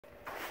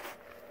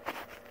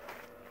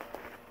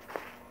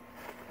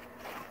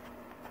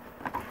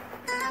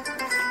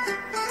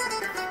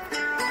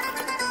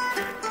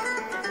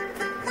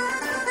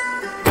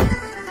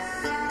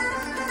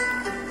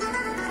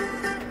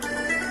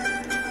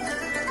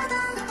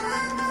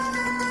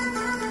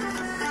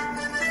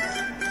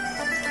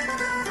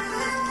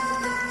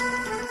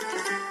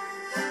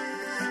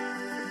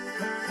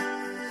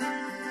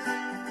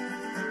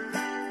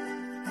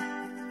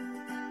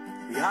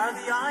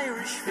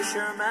Irish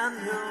fisherman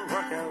who'll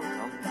work out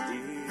on the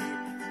deep,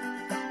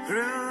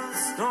 through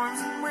storms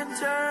and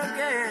winter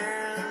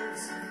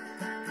gales,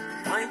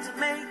 trying to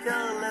make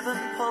a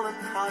living pulling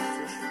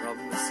codfish from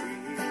the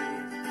sea,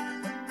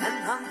 and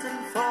hunting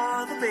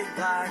for the big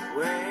black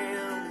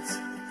whales.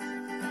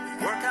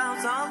 Work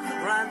out on the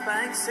Grand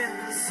Banks in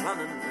the sun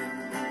and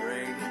wind and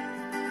rain,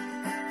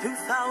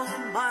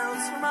 2,000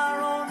 miles from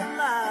our own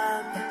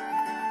land,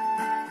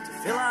 to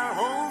fill our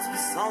holes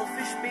with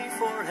saltfish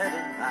before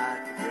heading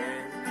back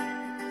again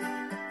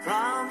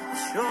from the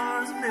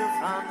shores of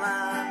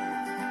Newfoundland.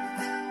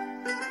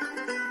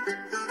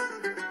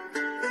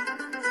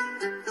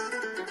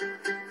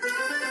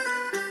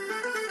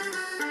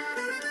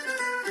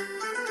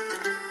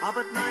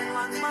 But 9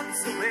 long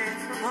months away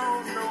from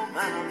home, no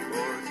man on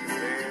board can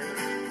bear.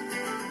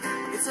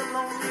 It's a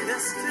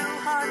loneliness too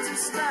hard to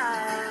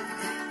stand.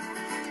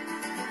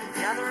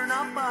 We're gathering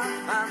up our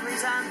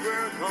families and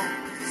we're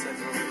going to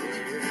settle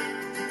here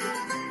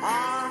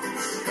on the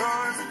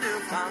shores of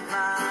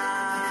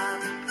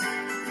Newfoundland.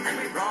 And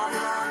we brought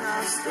along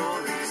our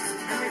stories,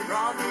 and we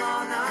brought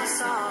along our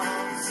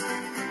songs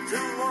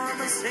to warm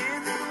us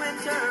in the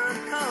winter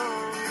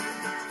cold.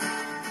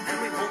 And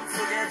we won't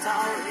forget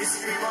our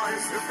history,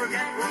 boys, to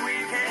forget where we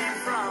came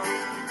from.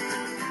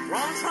 For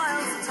all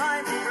trials of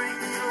time will bring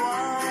through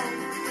all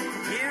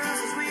years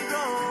as we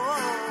go.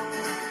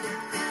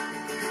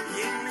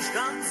 The English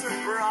guns have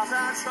brought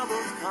our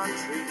troubled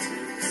country to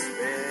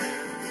despair,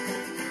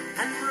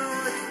 and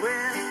rule it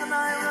with an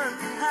iron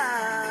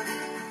hand.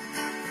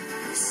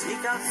 We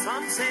seek out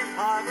some safe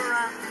harbor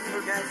and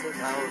forget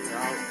about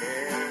our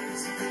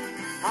cares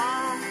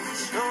on the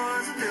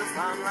shores of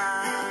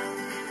Newfoundland.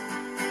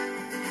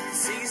 The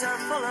seas are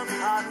full of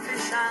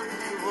codfish and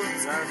the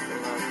woods are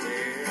full of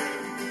deer.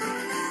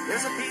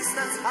 There's a peace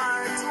that's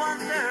hard to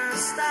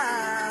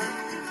understand.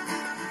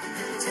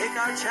 We'll take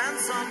our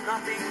chance on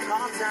not being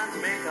caught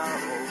and make our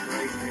home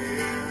right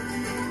here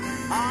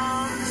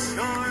on the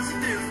shores of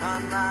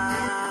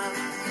Newfoundland.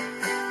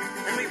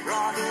 And we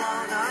brought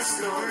along our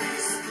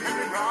stories, and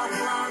we brought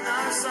along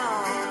our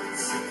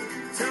songs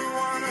to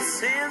warm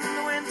us in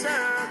the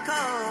winter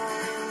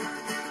cold.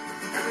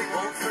 And we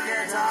won't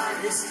forget our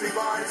history,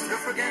 boys, to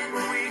forget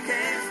where we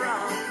came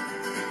from.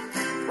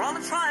 For all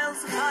the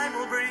trials of time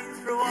will bring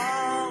through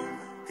all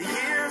the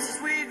years as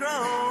we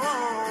grow.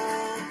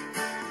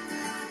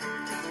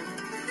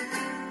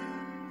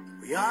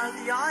 We are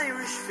the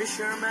Irish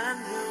fishermen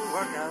who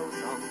work out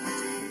on the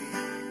deep,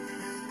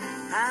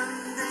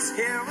 and it's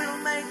here we'll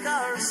make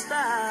our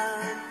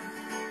stand.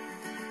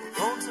 We're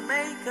going to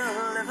make a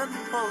living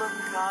pulling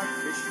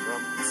codfish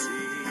from the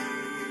sea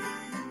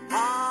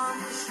on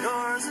the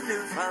shores of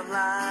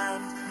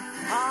Newfoundland,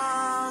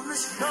 on the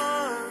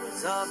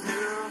shores of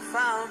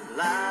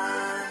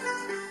Newfoundland.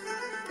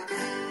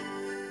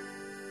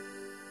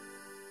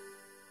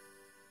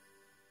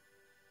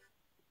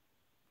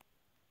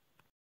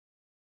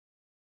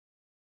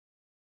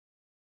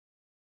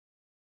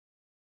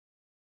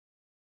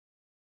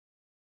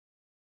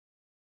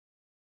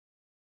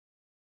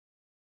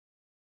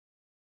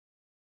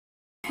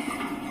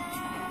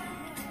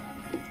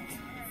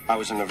 I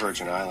was in the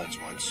Virgin Islands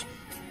once.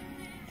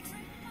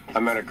 I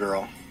met a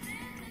girl.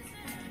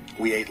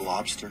 We ate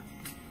lobster,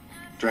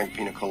 drank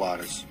pina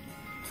coladas.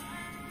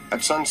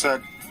 At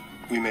sunset,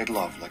 we made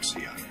love like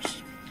sea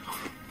otters.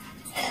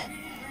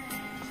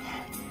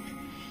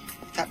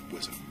 That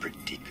was a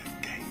pretty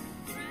good day.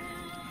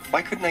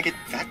 Why couldn't I get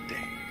that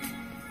day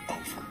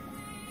over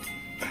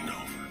and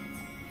over?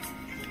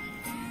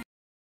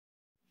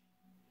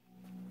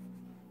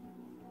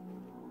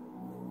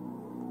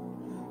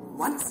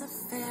 Once a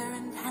fair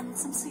and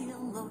handsome seal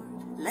lord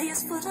lay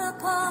his foot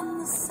upon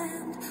the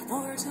sand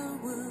for to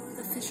woo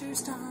the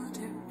fisher's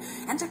daughter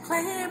and to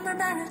claim her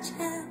marriage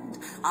hand.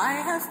 I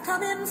have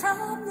come in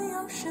from the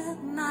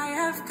ocean, I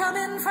have come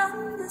in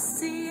from the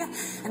sea,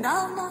 and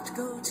I'll not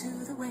go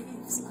to the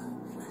waves,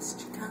 love,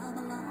 lest you come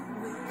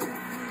along with me.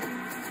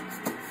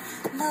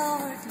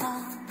 Lord,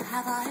 long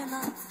have I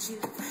loved you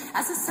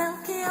as a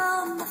selkie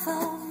on the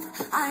foam.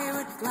 I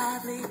would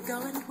gladly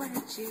go and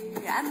wed you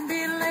and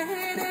be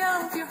lady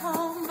of your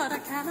home, but I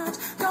cannot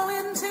go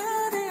into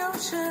the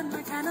ocean,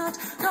 I cannot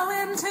go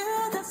into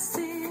the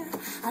sea.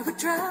 I would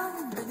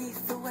drown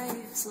beneath the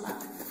waves,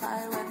 love, if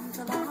I went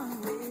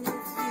along with you.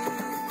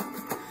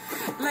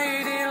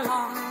 Lady,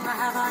 long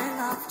have I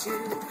loved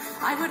you,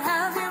 I would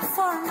have you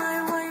for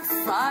my wife.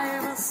 I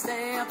will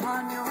stay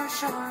upon your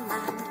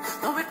shoreland,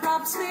 though it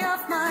robs me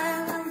of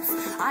my life.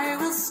 I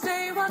will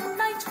stay one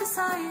night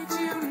beside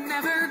you,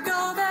 never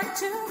go back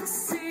to the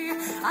sea.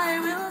 I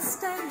will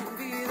stay and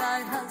be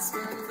thy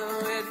husband,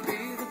 though it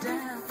be the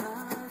death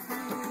of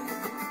me.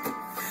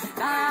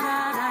 Da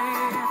da da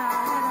da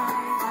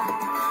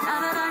da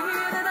da da da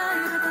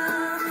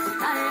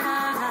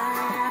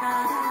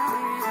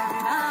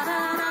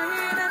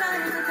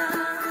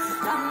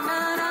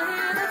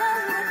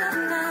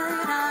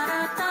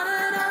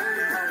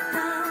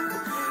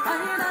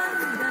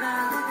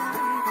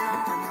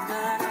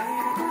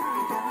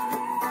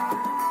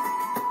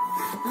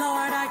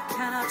Lord, I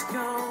cannot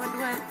go and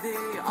wed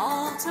thee all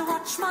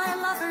my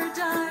lover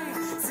die.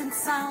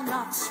 Since I'll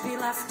not be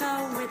left a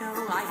widow,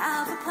 I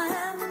have a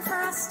plan for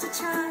us to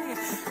try.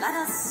 Let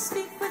us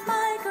speak with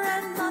my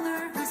grandmother,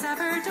 who's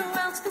ever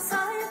dwelt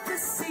beside the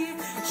sea.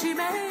 She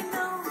may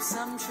know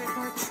some trick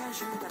or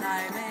treasure that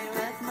I may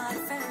wed my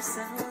fair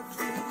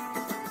Selkie.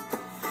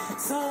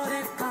 So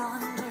they've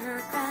gone to her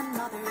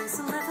grandmother's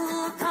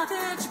little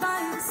cottage by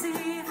the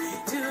sea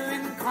to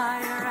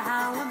inquire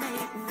how a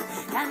maiden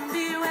can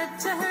be wed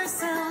to her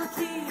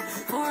Selkie.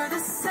 For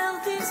the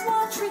Selkie's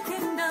watery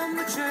kingdom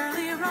would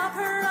surely rob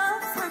her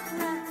of her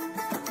bread.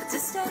 But to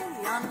stay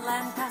on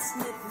land past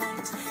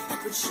midnight, it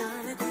would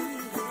surely be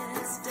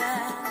his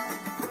death.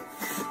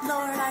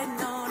 Lord, I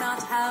know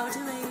not how to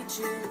aid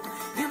you.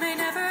 You may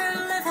never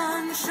live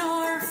on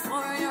shore,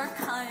 for you're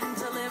kind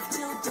to live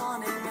till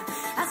dawning,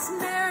 has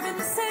ne'er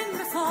been seen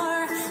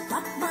before.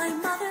 But my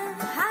mother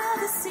had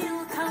a seal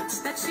coat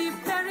that she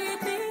buried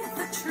beneath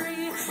the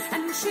tree,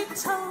 and she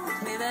told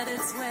me that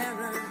its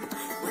wearer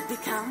would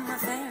become a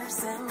fair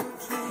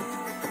Selkie.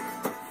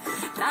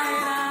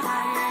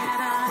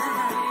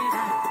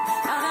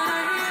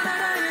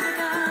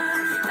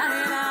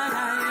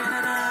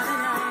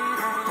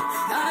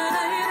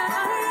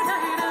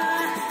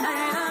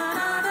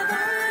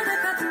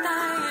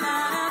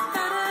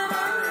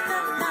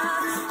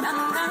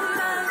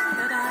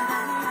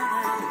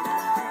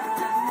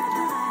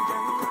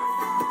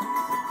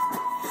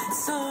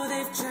 So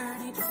they've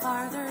journeyed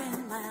farther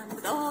inland,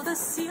 though the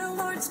seal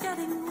lord's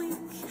getting weak,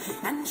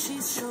 and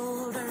she's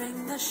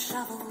shouldering the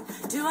shovel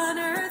to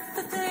unearth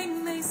the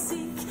thing they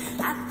seek.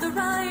 At the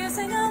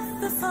rising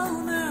of the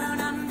full moon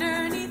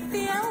underneath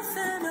the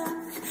elfin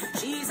oak,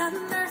 she's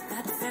unearthed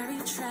that very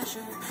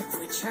treasure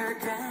which her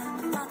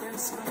grandmother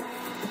spoke.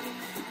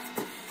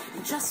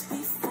 And just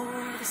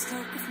before the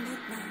stroke of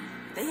midnight,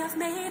 they have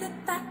made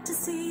it back to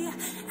sea,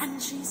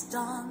 and she's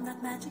donned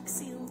that magic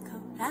seal coat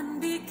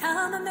and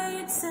become a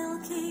maid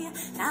Selkie.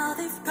 Now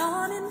they've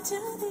gone into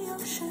the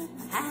ocean,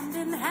 hand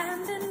in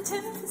hand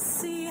into the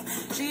sea.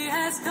 She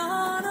has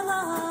gone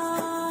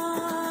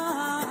along,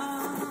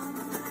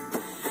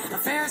 a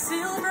fair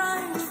seal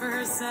bride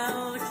for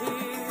Selkie.